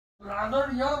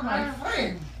brother. You're my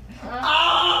friend.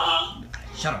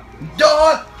 Shut up.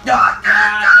 Dog.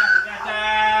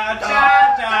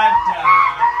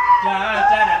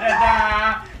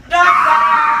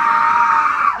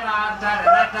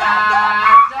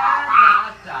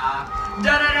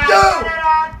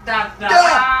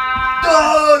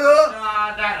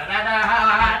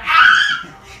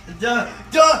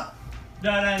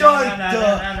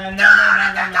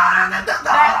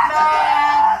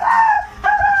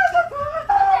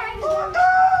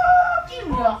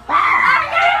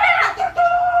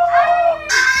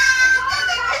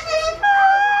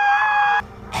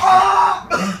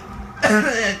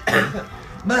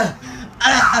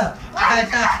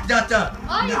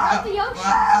 Oh, you got the Yoshi.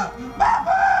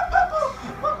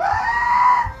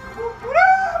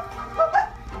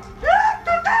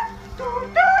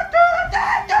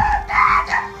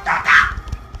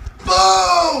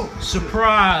 Boo!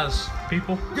 Surprise,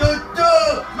 people.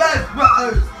 Smash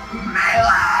Brothers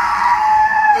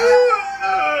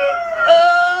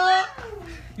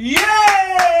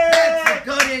Yeah! That's a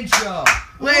good intro.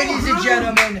 Ladies and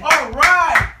gentlemen. All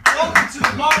right. Welcome to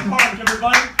the dog park,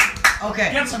 everybody.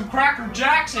 Okay. Get some Cracker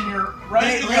Jacks and you're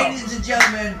ready to go. Ladies and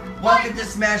gentlemen, welcome to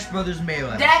Smash Brothers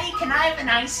Melee. Daddy, can I have an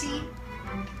icy?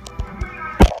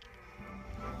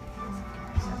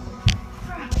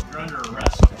 You're under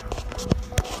arrest.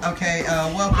 Okay,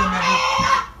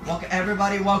 welcome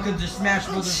everybody. Welcome to Smash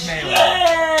Brothers Melee.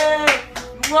 Yay!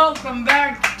 Welcome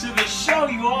back to the show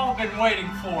you all been waiting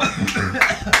for.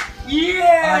 Yeah!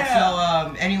 Alright,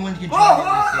 so anyone can join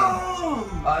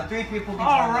us. 3 people can join.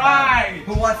 Alright!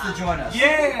 Who wants to join us?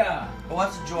 Yeah! Who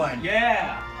wants to join?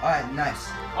 Yeah! Alright, nice.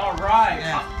 Alright!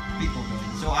 Yeah, people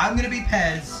join. So I'm gonna be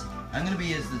Pez. I'm gonna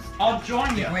be I'll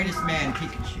join the you. greatest man,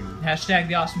 Pikachu. Hashtag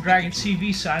the Awesome Dragon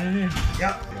TV signing in.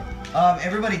 Yep.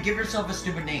 Everybody, give yourself a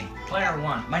stupid name. Player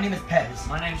 1. My name is Pez.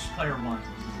 My name's Player 1.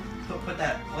 Put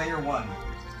that, Player 1.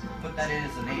 Put that in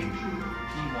as a name.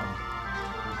 P1.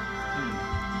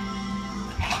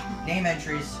 Name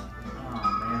entries. Oh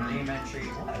man. Name entry.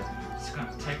 What? It's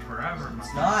gonna take forever.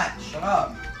 It's not. Shut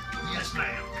up. Yes,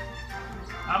 ma'am.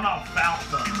 I'm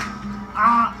alfalfa.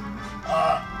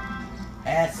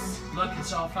 S. Look,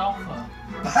 it's alfalfa.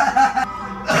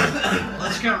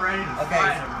 Let's get ready to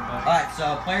fight, everybody. Alright,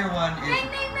 so Player 1 is... Ding,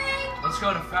 ding, ding. Let's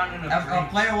go to Fountain of Dreams.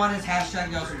 Player 1 is hashtag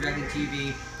the Awesome Dragon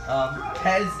TV.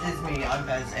 Pez is me. I'm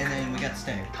Pez. And then we got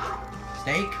Steak.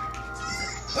 Steak?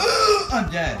 I'm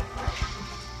dead.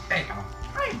 Steak.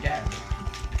 I'm dead.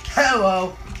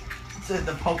 Hello. To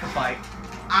the poker fight.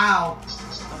 Ow.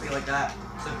 Something like that.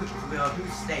 So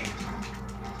who's Steak?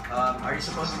 Are you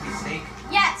supposed to be Steak?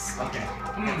 Yes. Okay.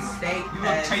 Steak. You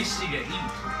look tasty to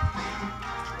eat.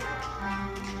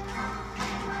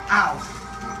 Ow.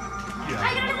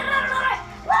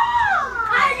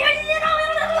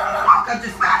 Welcome to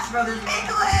Smash Brothers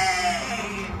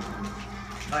Melee!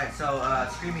 Alright, so,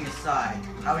 screaming aside,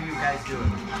 how are you guys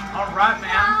doing? Alright,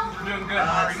 man. We're doing good.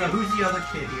 How are So you? who's the other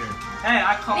kid here? Hey,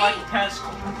 I collect Me. Pez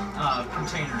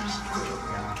containers.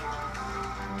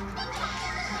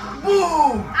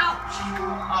 Boom! Ouch.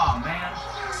 Oh man.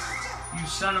 You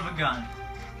son of a gun.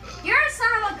 You're a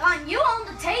son of a gun. You own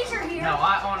the taser here. No,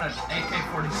 I own an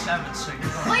AK-47, so you're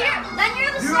going down. Then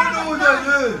you're the You son don't know of what a gun.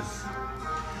 that is!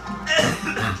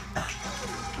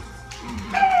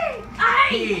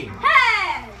 Hey!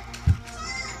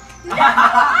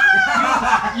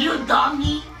 You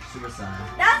dummy! Suicide.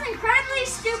 That was incredibly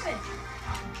stupid.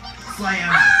 Slam!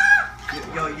 Ah!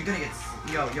 Yo, you're gonna get...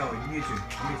 Yo, Mewtwo.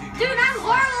 Dude, I'm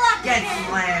horrible at this Get game.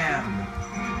 slammed!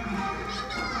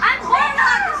 I'm horrible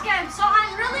at this game, so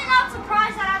I'm really not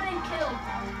surprised that I've been killed.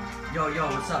 Yo,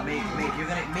 what's up, mate? You're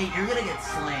gonna get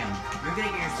slammed. You're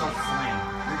gonna get yourself slammed.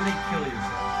 You're gonna kill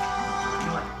yourself.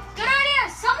 You know what? Good idea.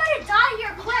 Somebody die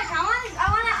here quick. I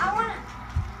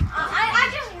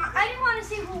just want to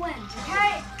see who wins.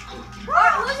 Okay.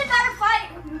 Alright, who's a better fight?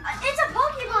 It's a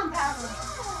Pokemon battle.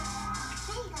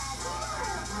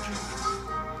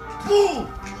 Boom!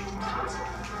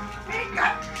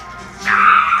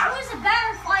 Who's a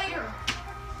better fighter?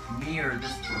 Me or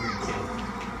this weird kid?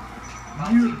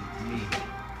 Probably me.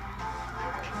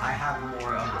 I have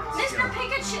more of it. Mr.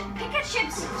 Pikachu,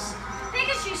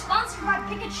 sponsored by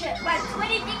Pikachu, by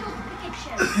Twitty Dingle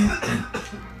Pikachu.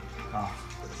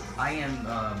 I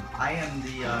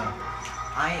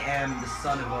am the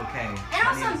son of OK. And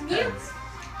also Mute,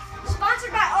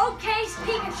 sponsored by OK's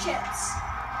Pika Chips.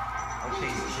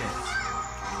 OK's chips.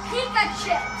 Pika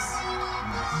Chips.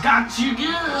 Got you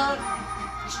good!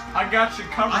 I got you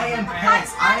covered, I am man.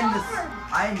 Pez. I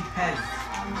am Pez.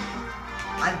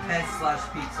 I'm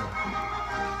Pez/Pizza.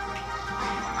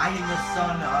 I am the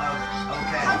son of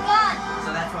OK. A gun. So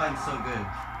that's why I'm so good.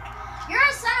 You're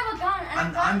a son of a gun.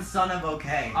 And I'm son of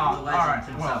OK, Oh, the legend alright.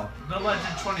 himself. Well, the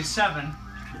Legend 27.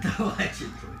 The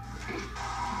legend.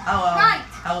 Hello. Right.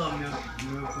 Hello,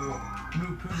 Moo Poo.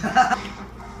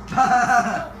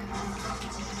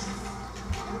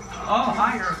 Oh,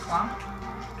 hi, you're a clown.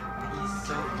 He's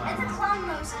so It's a funny. clown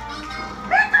nose.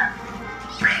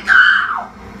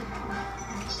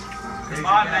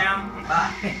 Bye, ma'am.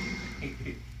 Bye.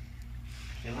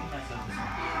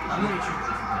 I'm gonna choose this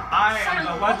one. I am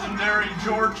the legendary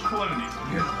George Clooney.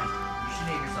 You should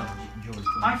name yourself George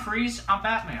Clooney. Hi, Freeze. I'm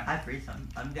Batman. Hi, Freeze.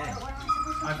 I'm dead. What am I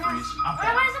supposed to Hi, press? Freeze. I'm What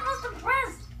am Batman. I supposed to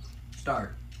press?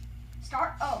 Start.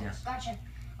 Start? Oh, Yes. gotcha.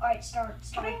 Alright, start.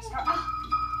 Oh.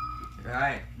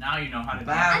 Alright. Now you know how to do it.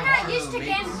 Bye. I'm not used to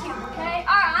GameCube, okay?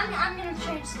 Alright, I'm gonna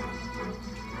change this.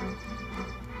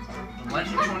 The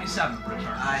Legend 27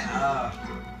 returns.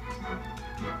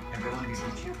 Everyone be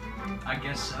Pichu? I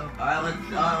guess so.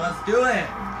 Let's do it!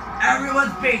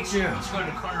 Everyone's Pichu! Let's go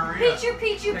to Corneria. Pichu,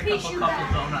 Pichu, Pick up a Pichu. couple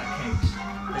back. donut cakes.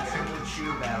 The triple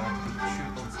chew battle. The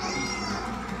triple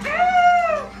Pichu.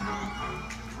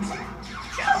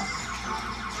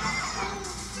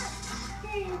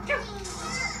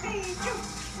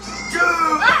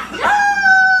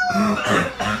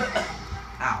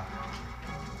 Ow.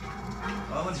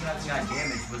 Well, one's not got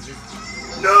damage. Was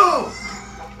this? No!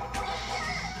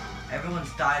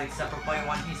 Everyone's died except for Player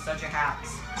One. He's such a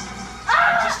hacks.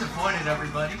 I just avoided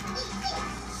everybody.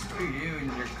 Screw you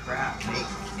and your crap, mate.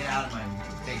 Get out of my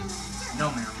face.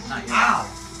 No, ma'am. Not yet. Ow!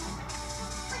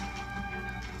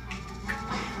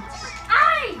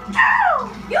 Ay! No!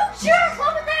 You jerk!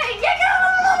 Look at that! Yeah,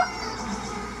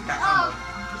 Got combo.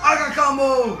 I got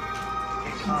combo!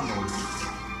 Get combo.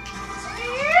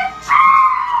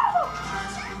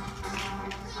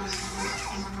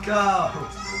 Go!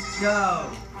 Go!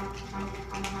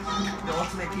 The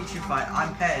ultimate Pichu fight.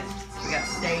 I'm Pez. We got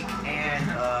Steak and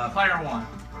Player 1.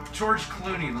 George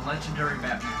Clooney, the legendary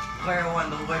Batman. Player One,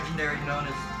 the legend known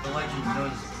as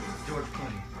George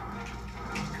Clooney.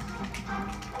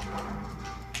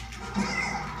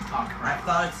 Oh, I crap.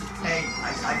 thought it's hey,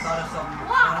 I thought of something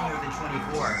Wow. funnier than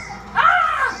 24.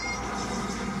 Ah!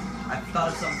 I thought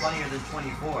of something funnier than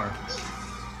 24.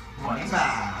 What?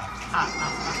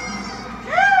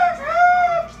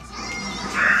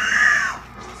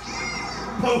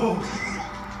 Boom!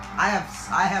 I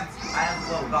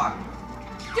have low God.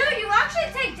 Dude, you actually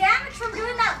take damage from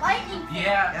doing that lightning thing.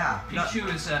 Yeah, Yeah. Pichu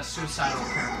is a suicidal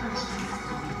character.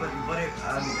 But if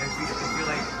you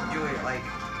like do it like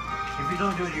if you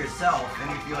don't do it yourself and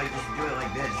if you like just do it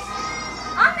like this,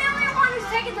 I'm the only one who's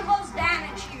taking the most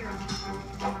damage here.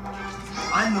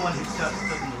 I'm the one who's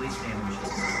taking the least damage.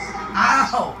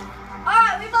 Ow!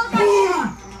 Alright, we both got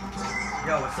Boom! shot.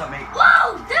 Yo, what's up, mate?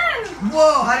 Whoa, dude!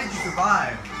 Whoa! How did you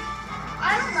survive?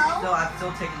 I don't know. I'm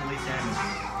still taking the least damage.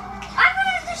 I'm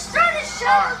gonna destroy this show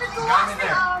Alright, if it's the got last me thing.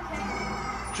 there. Oh, okay.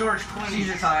 George Clooney.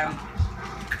 Seizure time.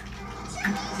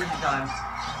 Seizure time.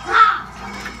 Ah!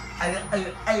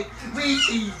 We.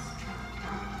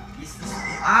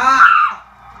 Ah!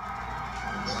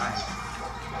 Right.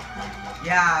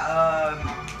 Yeah.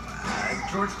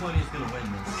 George Clooney's gonna win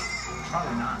this.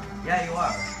 Probably not. Yeah, you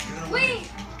are. You're gonna win.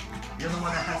 Wait! You're the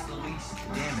one that has the least.